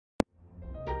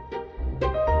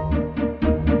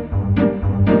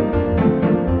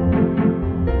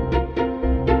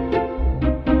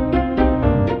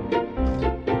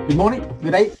Good morning,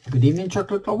 good day, good evening,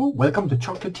 Chocolate Global. Welcome to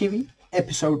Chocolate TV,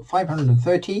 episode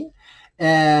 513.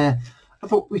 I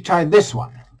thought we'd try this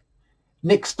one.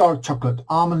 Nick's Dark Chocolate,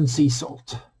 Almond Sea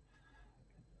Salt.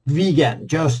 Vegan,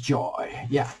 just joy.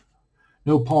 Yeah,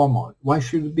 no palm oil. Why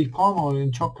should it be palm oil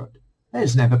in chocolate?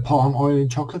 There's never palm oil in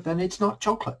chocolate, then it's not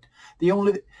chocolate. The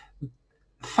only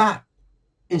fat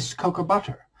is cocoa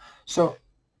butter. So,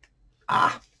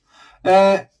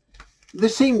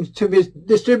 this seems to be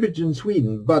distributed in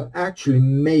Sweden, but actually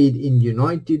made in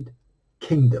United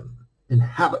Kingdom, in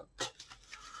Habit.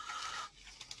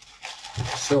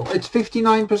 So it's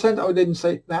 59%. Oh, I didn't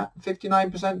say that.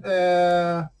 59%.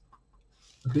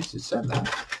 At least it said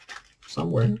that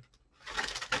somewhere.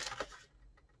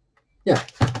 Yeah,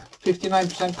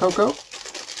 59% cocoa,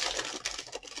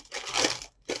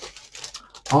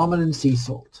 almond and sea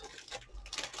salt.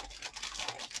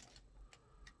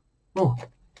 Oh.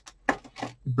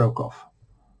 It broke off.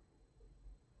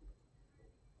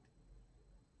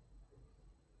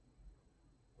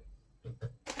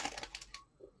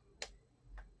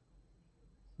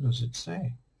 What does it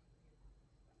say?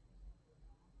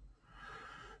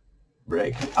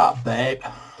 Break it up, babe.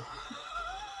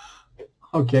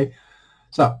 Okay,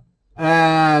 so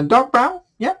dark brown,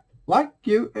 yeah, like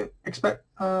you expect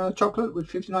chocolate with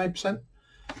 59%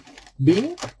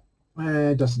 bean.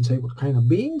 It doesn't say what kind of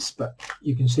beans, but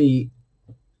you can see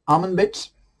almond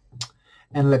bits.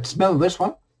 And let's smell this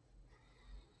one.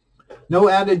 No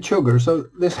added sugar, so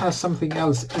this has something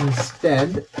else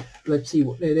instead. Let's see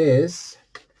what it is.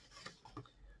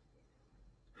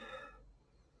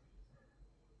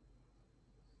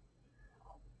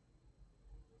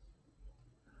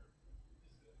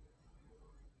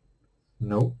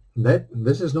 No,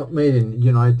 this is not made in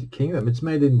United Kingdom. It's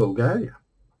made in Bulgaria.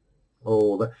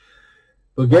 Oh,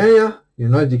 Bulgaria,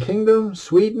 United Kingdom,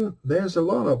 Sweden. There's a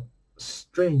lot of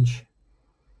strange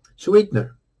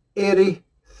sweetener.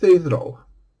 Erythritol.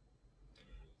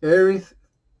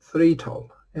 Erythritol.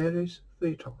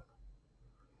 Erythritol.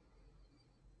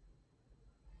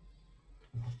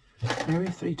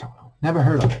 Erythritol. Never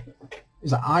heard of it.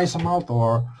 Is it isomalt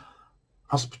or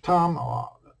aspartame or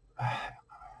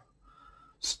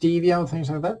stevia or things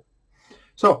like that?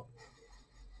 So,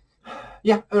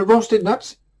 yeah, roasted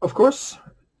nuts, of course.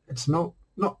 It's not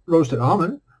roasted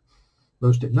almond,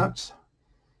 roasted nuts.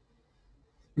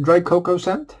 Dry cocoa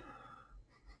scent.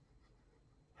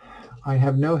 I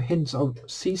have no hints of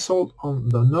sea salt on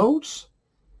the nose.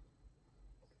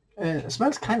 It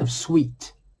smells kind of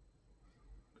sweet.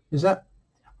 Is that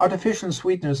artificial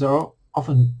sweeteners are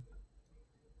often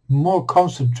more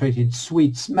concentrated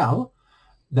sweet smell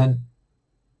than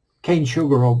cane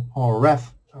sugar or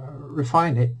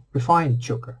refined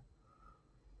sugar.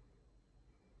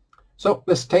 So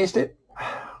let's taste it.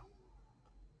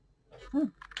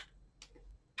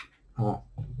 Oh,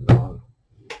 God.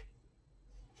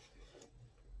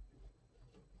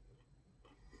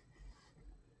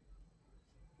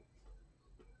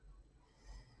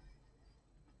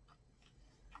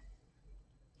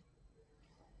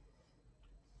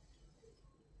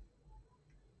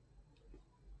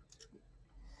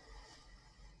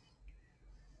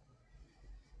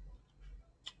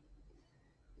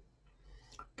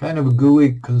 Kind of a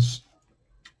gooey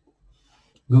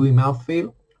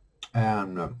mouthfeel,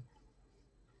 and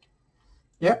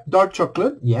yeah, dark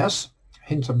chocolate, yes,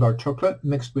 hints of dark chocolate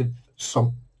mixed with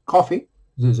some coffee.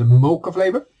 There's a mocha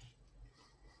flavor.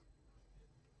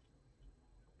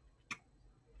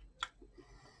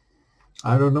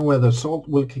 I don't know whether salt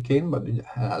will kick in, but it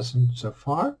hasn't so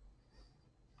far.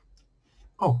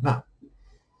 Oh, now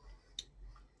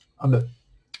on the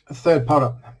third part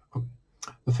of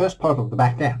the first part of the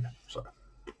back end, sorry,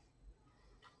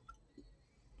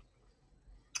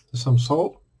 some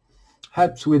salt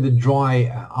helps with the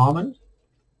dry almond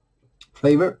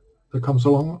flavor that comes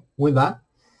along with that,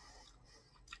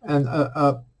 and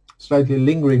a slightly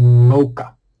lingering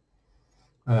mocha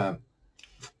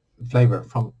flavor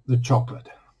from the chocolate.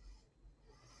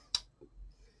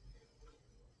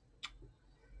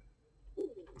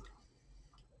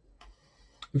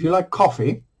 If you like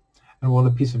coffee and want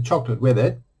a piece of chocolate with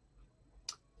it,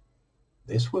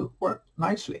 this will work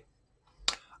nicely.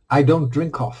 I don't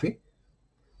drink coffee.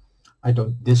 I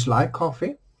don't dislike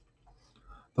coffee.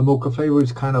 The mocha flavor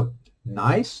is kind of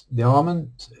nice. The almond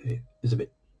is a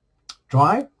bit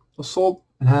dry. The salt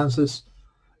enhances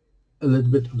a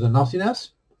little bit of the nuttiness.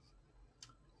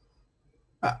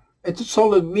 It's a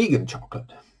solid vegan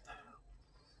chocolate.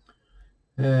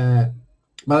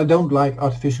 But I don't like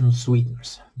artificial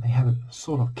sweeteners. They have a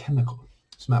sort of chemical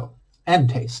smell and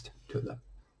taste to them.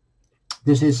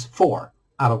 This is 4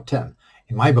 out of 10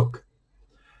 in my book.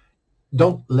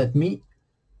 don't let me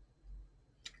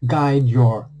guide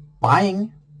your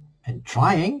buying and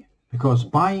trying, because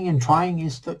buying and trying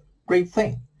is the great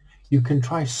thing. You can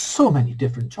try so many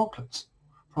different chocolates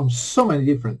from so many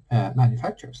different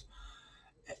manufacturers.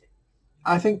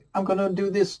 I think I'm going to do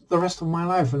this the rest of my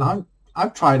life, and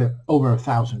I've tried over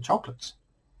 1,000 chocolates.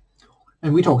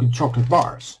 And we're talking chocolate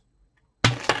bars.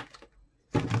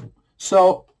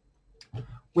 So,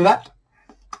 with that,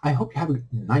 I hope you have a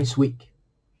nice week.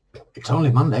 It's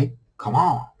only Monday. Come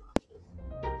on.